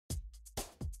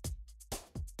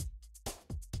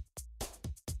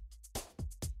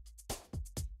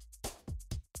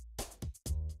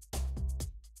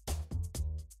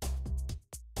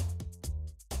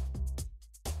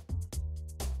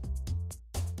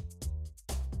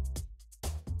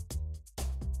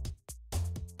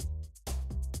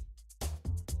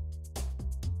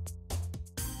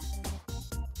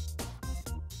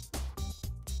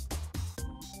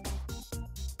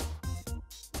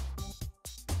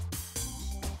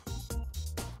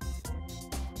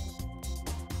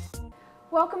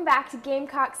Welcome back to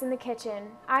Gamecocks in the Kitchen.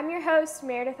 I'm your host,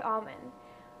 Meredith Almond.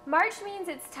 March means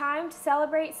it's time to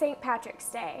celebrate St. Patrick's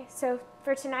Day. So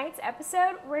for tonight's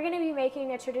episode, we're going to be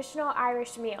making a traditional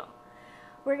Irish meal.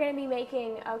 We're going to be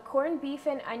making a corned beef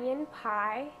and onion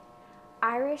pie,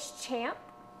 Irish champ,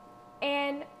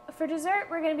 and for dessert,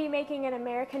 we're going to be making an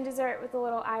American dessert with a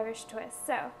little Irish twist.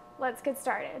 So let's get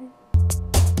started.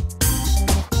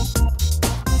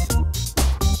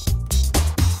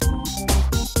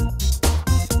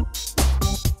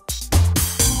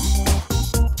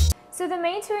 So the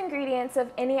main two ingredients of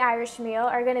any Irish meal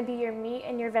are going to be your meat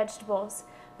and your vegetables.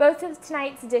 Both of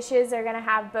tonight's dishes are going to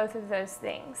have both of those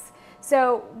things.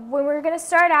 So when we're going to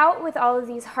start out with all of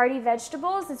these hearty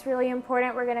vegetables, it's really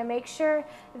important we're going to make sure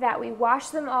that we wash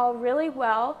them all really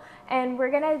well, and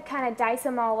we're going to kind of dice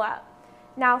them all up.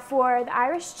 Now for the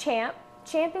Irish champ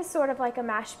is sort of like a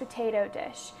mashed potato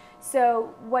dish.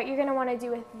 So what you're going to want to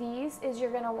do with these is you're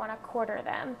going to want to quarter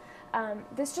them.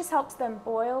 This just helps them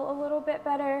boil a little bit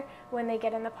better when they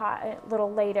get in the pot a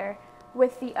little later.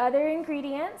 With the other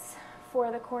ingredients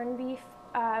for the corned beef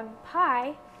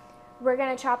pie, we're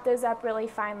going to chop those up really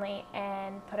finely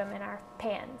and put them in our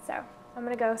pan. So I'm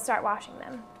going to go start washing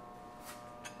them.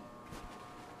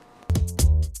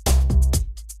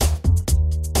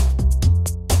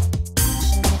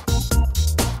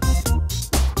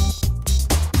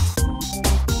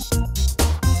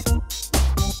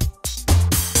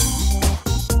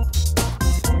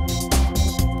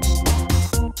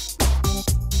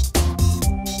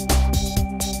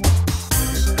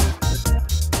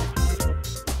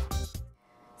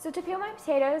 So to peel my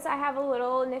potatoes, I have a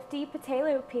little nifty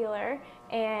potato peeler,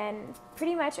 and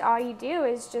pretty much all you do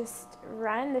is just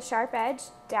run the sharp edge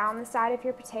down the side of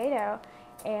your potato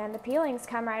and the peelings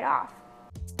come right off.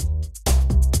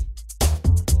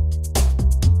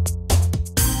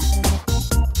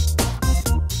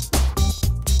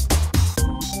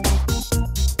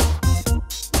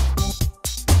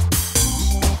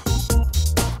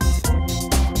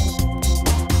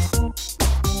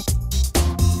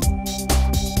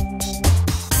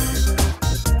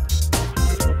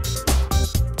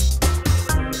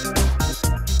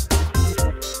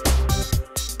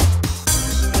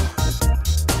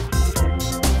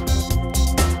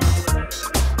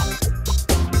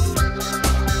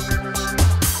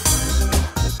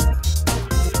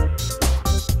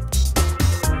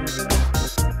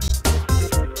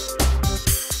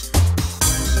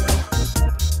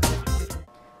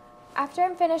 After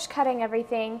I'm finished cutting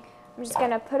everything, I'm just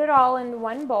going to put it all in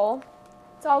one bowl.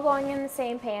 It's all going in the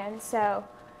same pan, so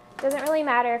it doesn't really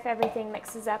matter if everything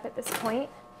mixes up at this point.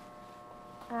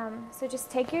 So just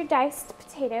take your diced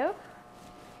potato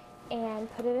and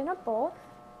put it in a bowl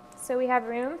so we have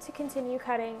room to continue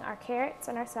cutting our carrots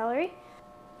and our celery.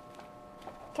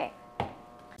 Okay.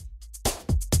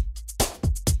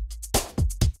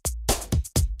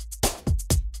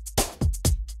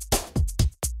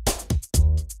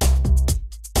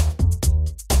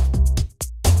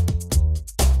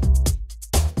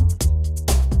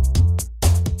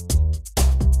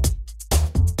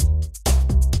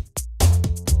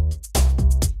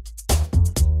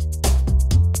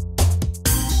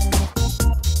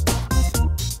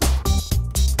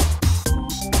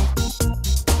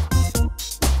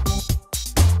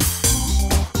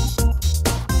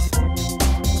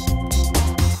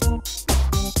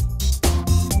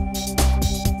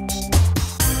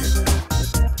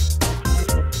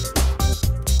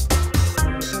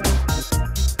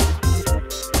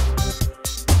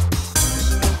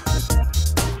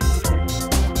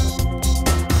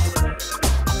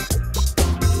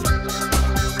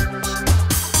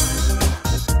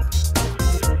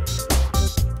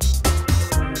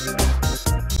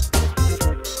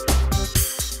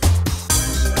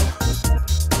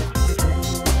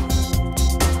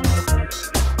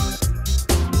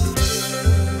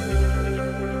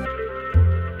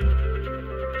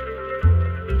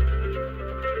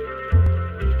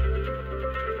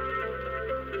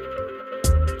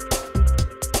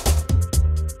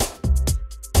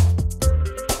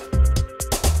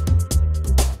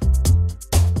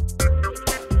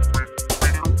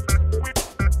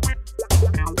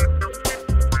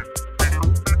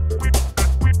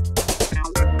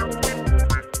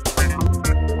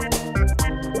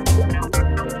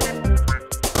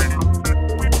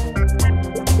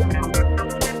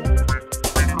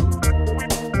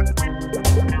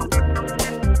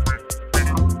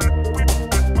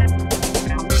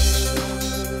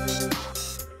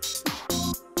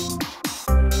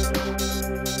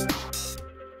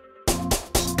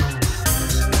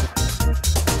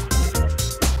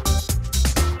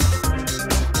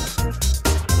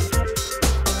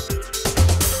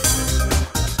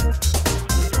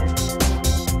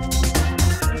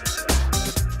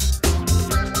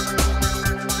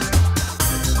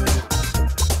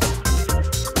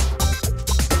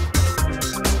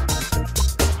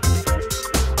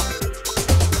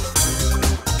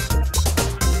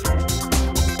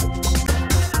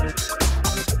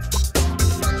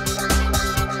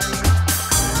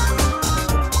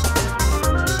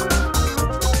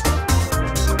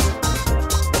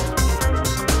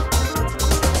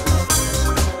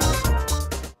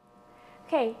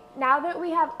 that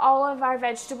we have all of our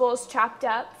vegetables chopped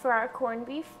up for our corned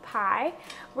beef pie,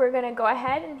 we're going to go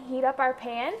ahead and heat up our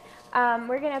pan.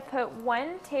 We're going to put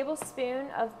 1 tablespoon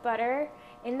of butter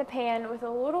in the pan with a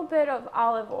little bit of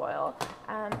olive oil.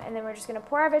 And then we're just going to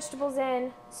pour our vegetables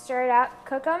in, stir it up,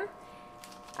 cook them,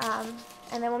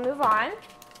 and then we'll move on.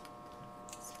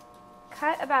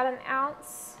 Cut about 1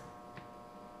 ounce.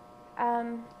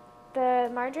 The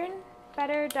margarine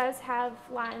butter does have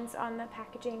lines on the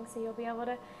packaging, so you'll be able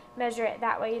to measure it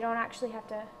that way. You don't actually have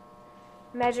to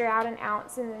measure out 1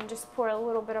 ounce and then just pour a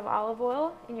little bit of olive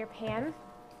oil in your pan.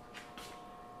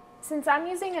 Since I'm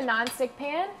using a non-stick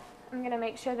pan, I'm going to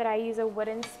make sure that I use a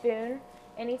wooden spoon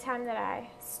anytime that I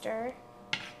stir.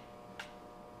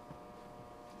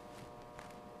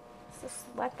 So just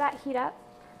let that heat up.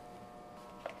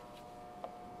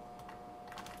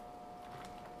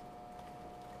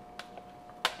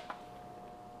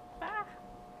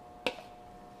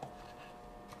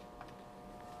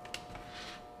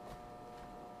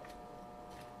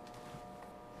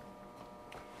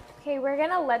 Okay, we're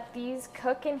gonna let these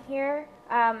cook in here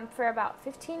for about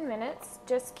 15 minutes.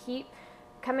 Just keep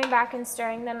coming back and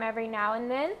stirring them every now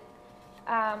and then.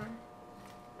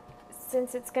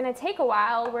 Since it's gonna take a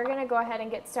while, we're gonna go ahead and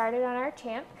get started on our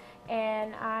champ,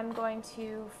 and I'm going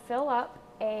to fill up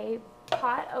a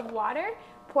pot of water,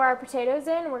 pour our potatoes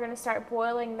in, we're gonna start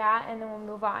boiling that, and then we'll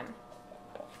move on.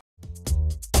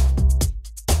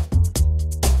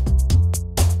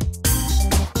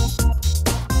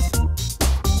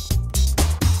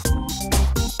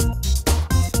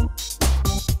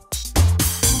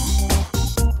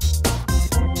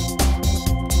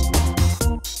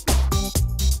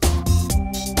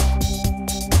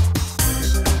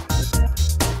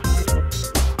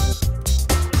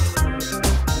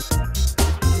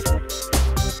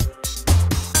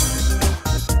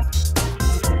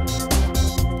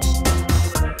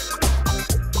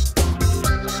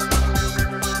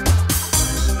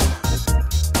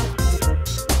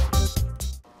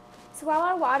 While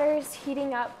our water is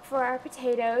heating up for our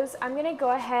potatoes, I'm going to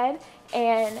go ahead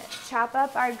and chop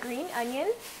up our green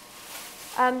onion.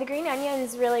 The green onion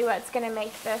is really what's going to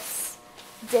make this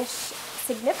dish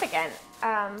significant.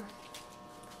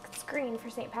 It's green for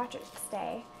St. Patrick's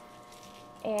Day,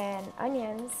 and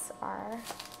onions are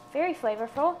very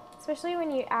flavorful, especially when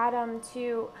you add them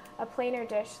to a plainer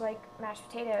dish like mashed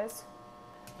potatoes.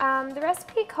 The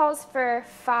recipe calls for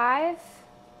 5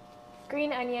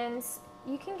 green onions.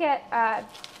 You can get a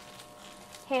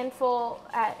handful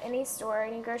at any store,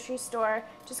 any grocery store.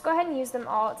 Just go ahead and use them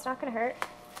all. It's not going to hurt.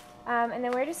 And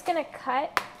then we're just going to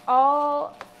cut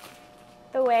all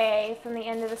the way from the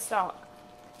end of the stalk,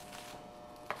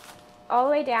 all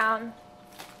the way down.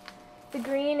 The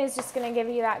green is just going to give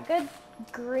you that good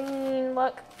green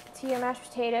look to your mashed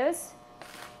potatoes.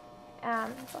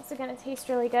 It's also going to taste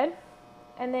really good.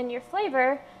 And then your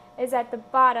flavor is at the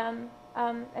bottom,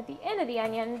 at the end of the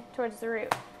onion towards the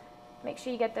root. Make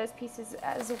sure you get those pieces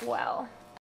as well.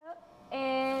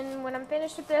 And when I'm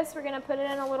finished with this, we're going to put it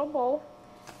in a little bowl,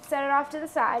 set it off to the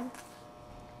side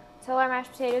until our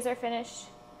mashed potatoes are finished.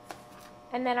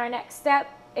 And then our next step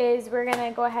is we're going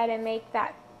to go ahead and make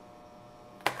that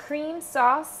cream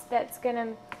sauce that's going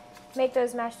to make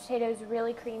those mashed potatoes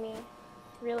really creamy,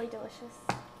 really delicious.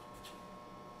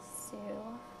 So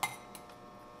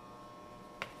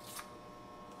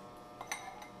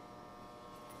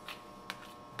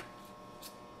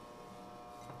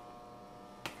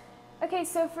okay,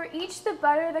 so for each the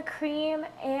butter, the cream,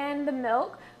 and the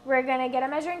milk, we're going to get a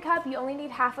measuring cup. You only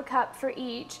need half a cup for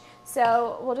each,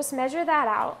 so we'll just measure that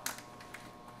out.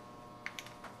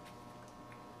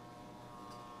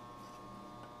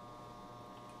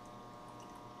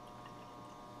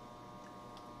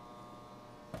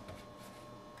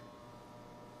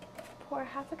 Pour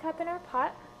half a cup in our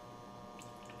pot.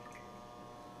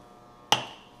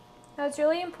 Now it's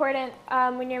really important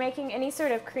when you're making any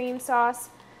sort of cream sauce,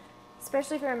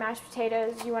 especially for mashed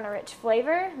potatoes, you want a rich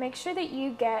flavor. Make sure that you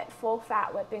get full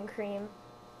fat whipping cream.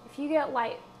 If you get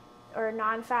light or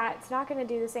non-fat, it's not going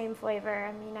to do the same flavor.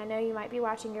 I mean, I know you might be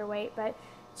watching your weight, but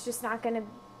it's just not going to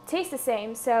taste the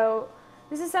same. So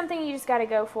this is something you just got to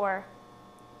go for,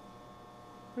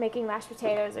 making mashed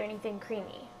potatoes or anything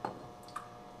creamy.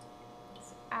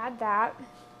 So add that.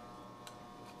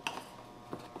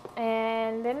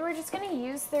 And then we're just going to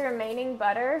use the remaining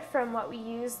butter from what we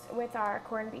used with our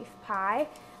corned beef pie.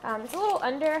 It's a little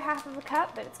under half of a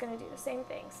cup, but it's going to do the same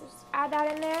thing. So just add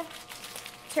that in there.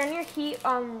 Turn your heat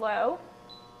on low.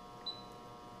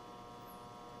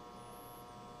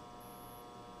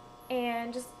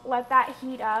 And just let that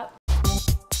heat up.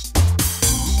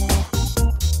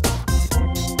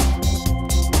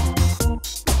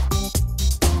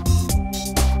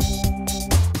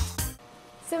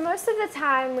 Most of the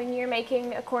time when you're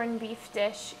making a corned beef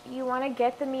dish, you want to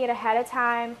get the meat ahead of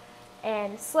time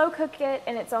and slow cook it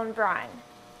in its own brine.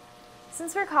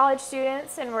 Since we're college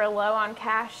students and we're low on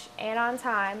cash and on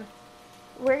time,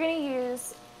 we're going to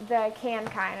use the canned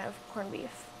kind of corned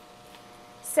beef.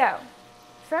 So,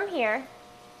 from here,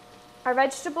 our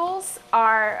vegetables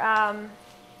are,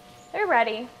 they're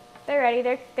ready.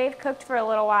 They've cooked for a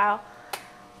little while.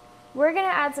 We're going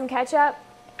to add some ketchup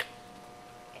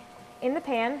in the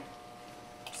pan.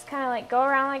 Just kind of like go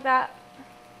around like that.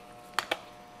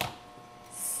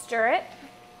 Stir it.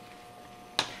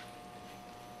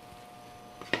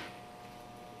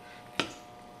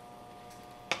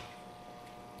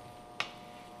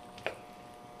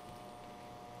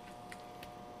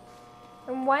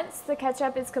 And once the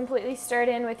ketchup is completely stirred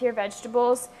in with your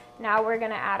vegetables, now we're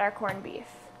going to add our corned beef.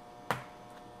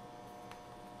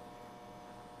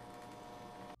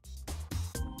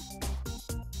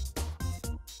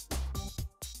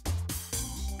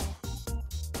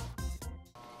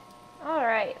 All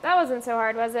right, that wasn't so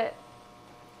hard, was it?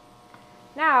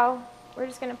 Now, we're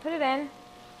just going to put it in.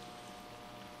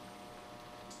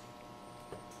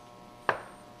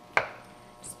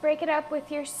 Just break it up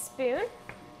with your spoon.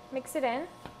 Mix it in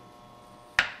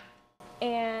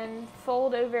and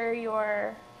fold over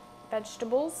your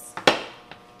vegetables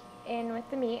in with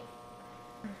the meat.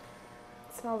 It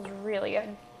smells really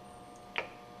good.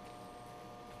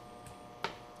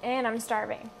 And I'm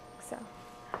starving, so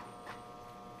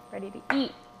ready to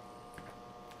eat.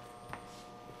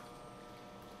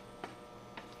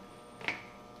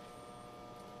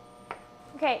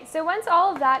 Okay, so once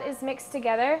all of that is mixed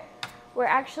together, we're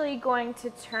actually going to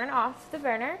turn off the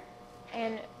burner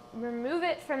and remove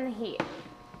it from the heat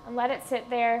and let it sit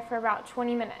there for about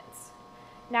 20 minutes.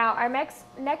 Now our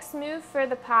next move for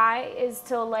the pie is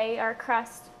to lay our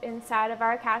crust inside of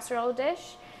our casserole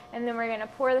dish, and then we're going to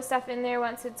pour the stuff in there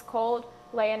once it's cold,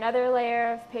 lay another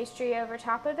layer of pastry over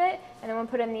top of it, and then we'll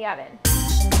put it in the oven.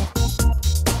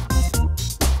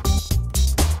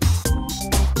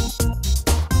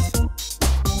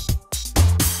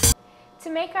 To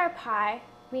make our pie,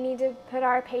 we need to put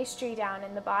our pastry down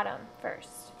in the bottom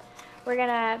first. We're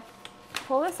gonna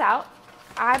pull this out.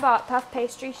 I bought puff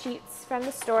pastry sheets from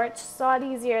the store. It's just a lot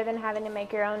easier than having to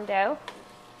make your own dough.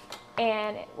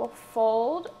 And it will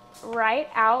fold right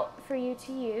out for you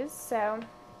to use. So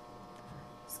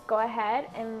just go ahead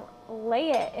and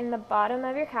lay it in the bottom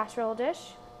of your casserole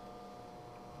dish.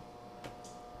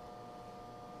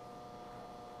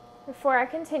 Before I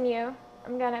continue,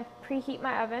 I'm gonna preheat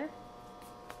my oven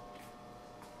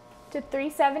to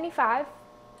 375.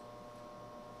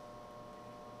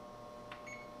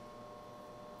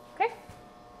 Okay,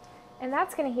 and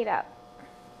that's going to heat up.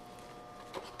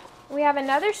 We have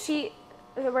another sheet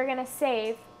that we're going to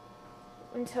save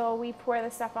until we pour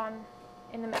the stuff on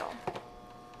in the middle.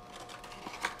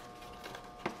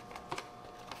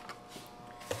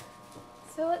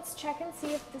 So let's check and see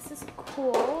if this is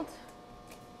cooled.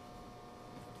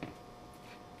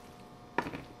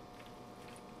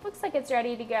 Looks like it's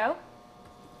ready to go.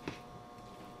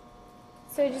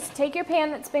 So just take your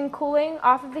pan that's been cooling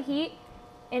off of the heat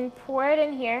and pour it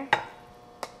in here.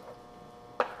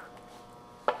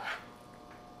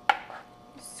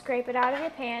 Just scrape it out of your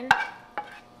pan.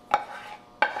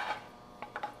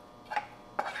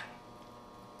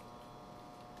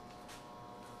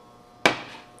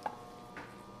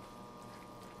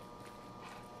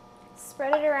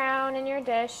 Spread it around in your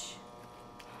dish.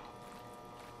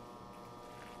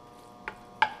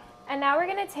 And now we're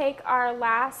going to take our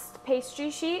last pastry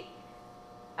sheet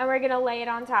and we're going to lay it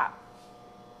on top.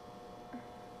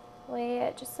 Lay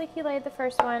it just like you laid the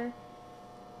first one.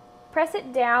 Press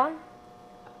it down.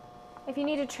 If you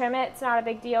need to trim it, it's not a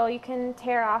big deal. You can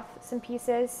tear off some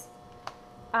pieces.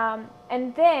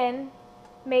 And then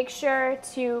make sure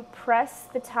to press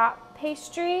the top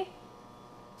pastry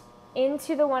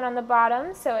into the one on the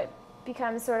bottom so it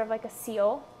becomes sort of like a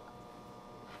seal.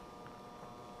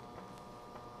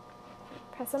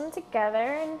 Press them together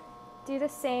and do the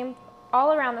same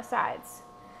all around the sides.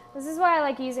 This is why I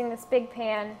like using this big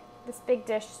pan, this big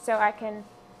dish, so I can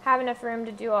have enough room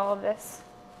to do all of this.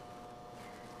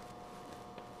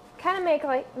 Kind of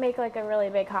make like a really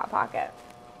big hot pocket.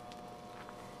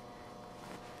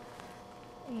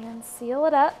 And seal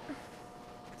it up.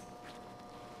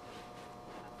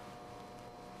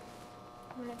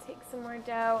 I'm going to take some more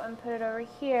dough and put it over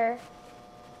here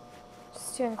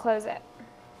just to enclose it.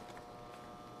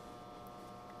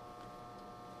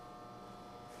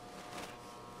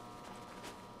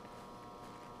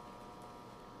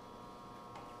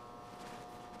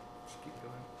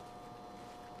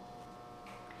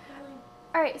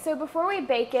 Alright, so before we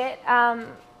bake it,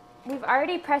 we've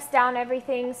already pressed down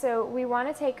everything, so we want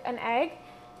to take an egg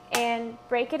and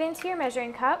break it into your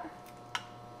measuring cup.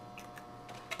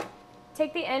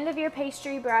 Take the end of your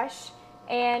pastry brush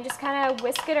and just kind of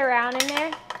whisk it around in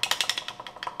there.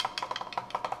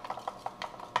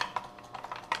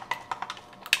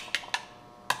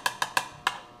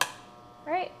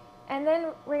 Alright, and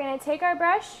then we're going to take our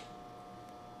brush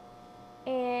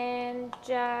and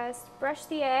just brush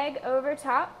the egg over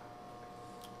top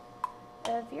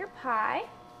of your pie.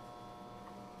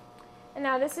 And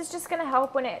now this is just going to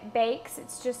help when it bakes.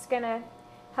 It's just going to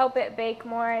help it bake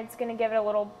more. It's going to give it a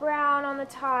little brown on the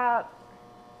top.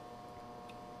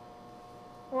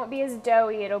 It won't be as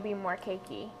doughy, it'll be more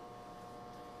cakey.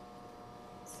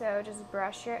 So just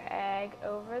brush your egg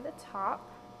over the top.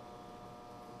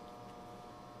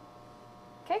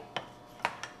 Okay.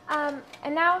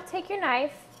 And now take your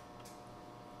knife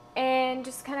and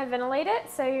just kind of ventilate it.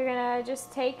 So you're going to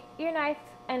just take your knife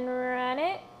and run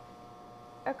it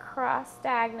across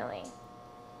diagonally.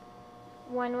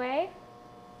 One way,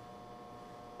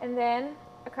 and then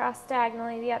across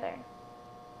diagonally the other.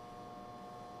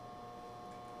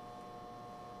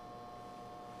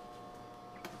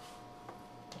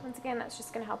 Once again, that's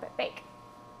just going to help it bake.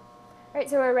 Alright,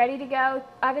 so we're ready to go.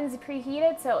 Oven's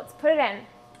preheated, so let's put it in.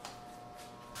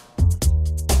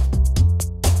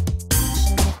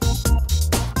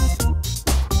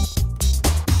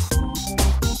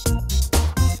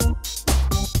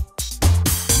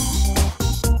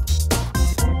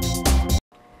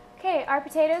 Okay, our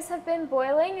potatoes have been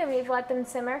boiling and we've let them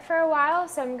simmer for a while,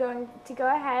 so I'm going to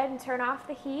go ahead and turn off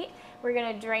the heat. We're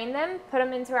going to drain them, put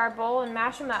them into our bowl, and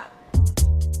mash them up.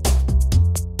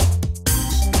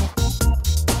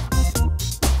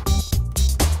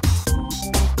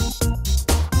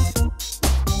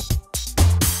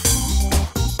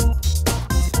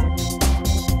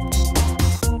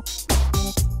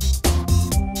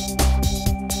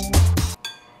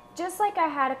 Just like I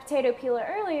had a potato peeler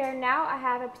earlier, now I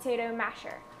have a potato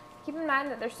masher. Keep in mind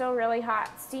that they're still really hot.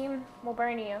 Steam will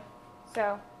burn you,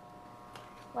 so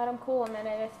let them cool a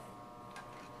minute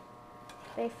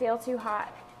if they feel too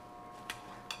hot.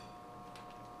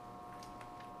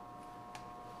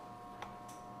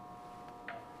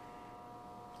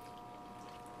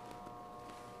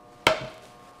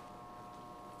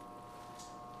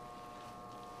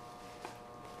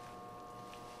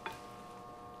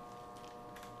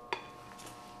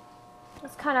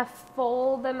 Just kind of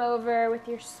fold them over with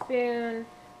your spoon.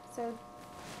 So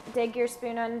dig your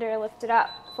spoon under, lift it up,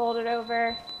 fold it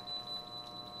over,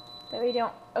 that we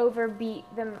don't overbeat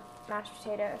the mashed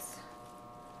potatoes.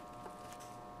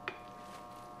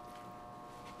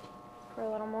 Pour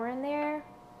a little more in there.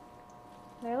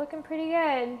 They're looking pretty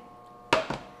good.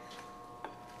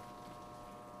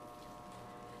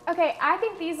 Okay, I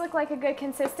think these look like a good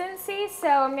consistency, so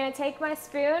I'm going to take my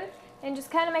spoon and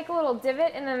just kind of make a little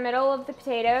divot in the middle of the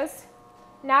potatoes.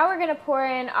 Now we're going to pour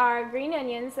in our green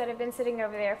onions that have been sitting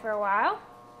over there for a while.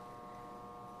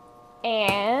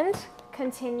 And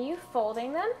continue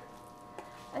folding them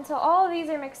until all of these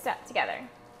are mixed up together.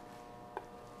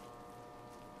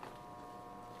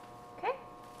 Okay,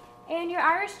 and your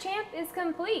Irish champ is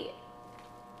complete.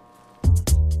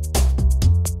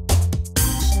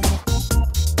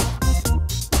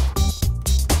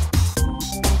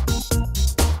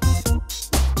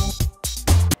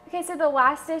 Okay, so the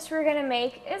last dish we're going to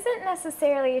make isn't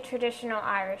necessarily a traditional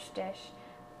Irish dish,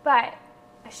 but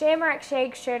a shamrock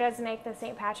shake sure does make the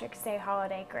St. Patrick's Day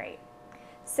holiday great.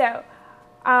 So,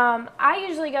 I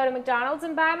usually go to McDonald's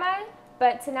and buy mine,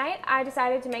 but tonight I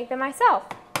decided to make them myself.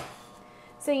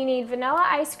 So you need vanilla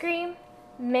ice cream,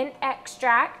 mint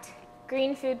extract,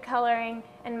 green food coloring,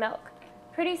 and milk.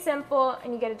 Pretty simple,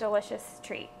 and you get a delicious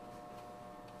treat.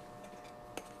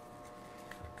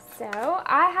 So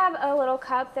I have a little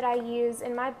cup that I use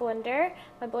in my blender.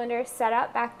 My blender is set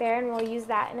up back there, and we'll use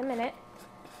that in a minute.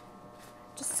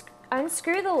 Just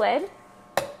unscrew the lid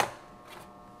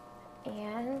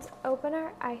and open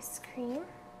our ice cream.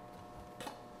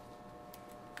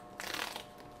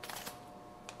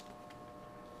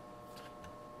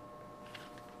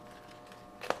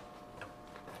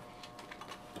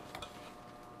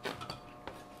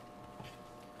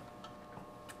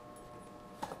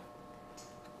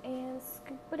 And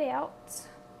scoop it out.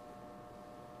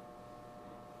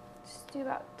 Just do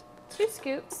about 2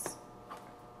 scoops.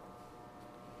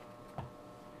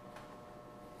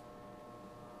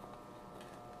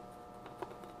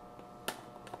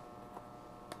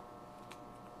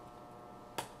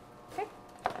 Okay.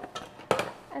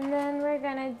 And then we're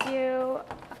gonna do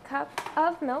a cup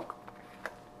of milk.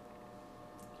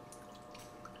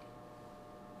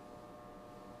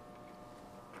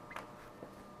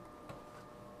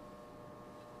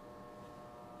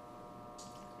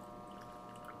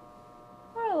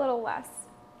 less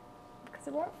because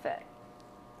it won't fit.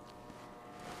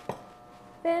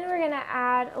 Then we're going to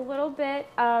add a little bit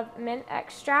of mint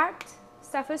extract.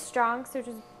 Stuff is strong, so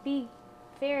just be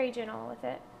very gentle with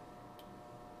it.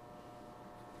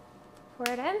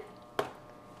 Pour it in.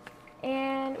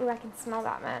 And, ooh, I can smell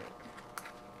that mint.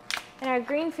 And our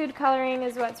green food coloring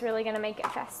is what's really going to make it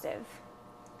festive.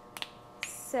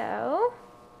 So,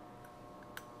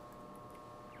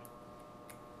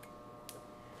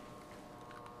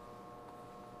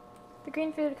 the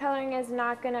green food coloring is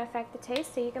not going to affect the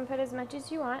taste, so you can put as much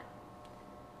as you want.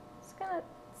 Just going to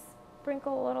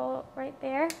sprinkle a little right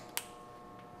there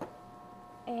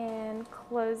and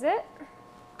close it.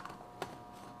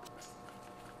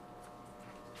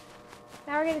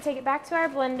 Now we're going to take it back to our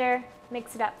blender,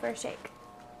 mix it up for a shake.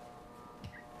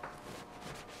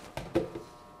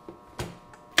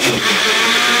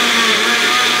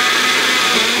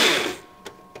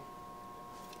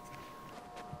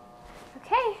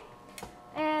 Okay,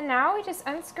 and now we just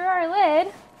unscrew our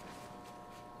lid.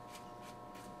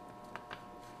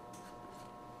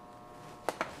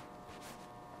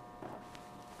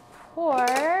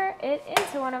 Pour it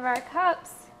into one of our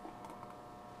cups.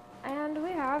 And we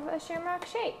have a shamrock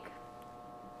shake.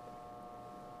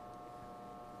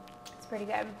 It's pretty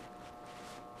good.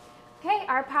 Okay,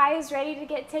 our pie is ready to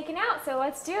get taken out, so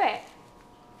let's do it.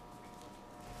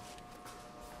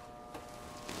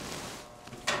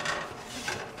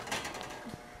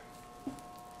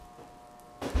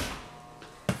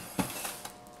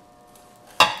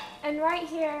 And right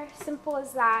here, simple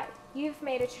as that, you've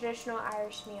made a traditional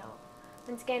Irish meal.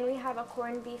 Once again, we have a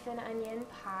corned beef and onion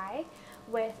pie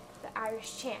with the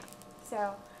Irish champ.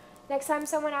 So next time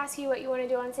someone asks you what you want to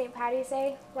do on St. Paddy's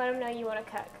Day, let them know you want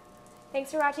to cook.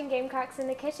 Thanks for watching Gamecocks in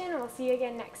the Kitchen, and we'll see you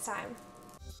again next time.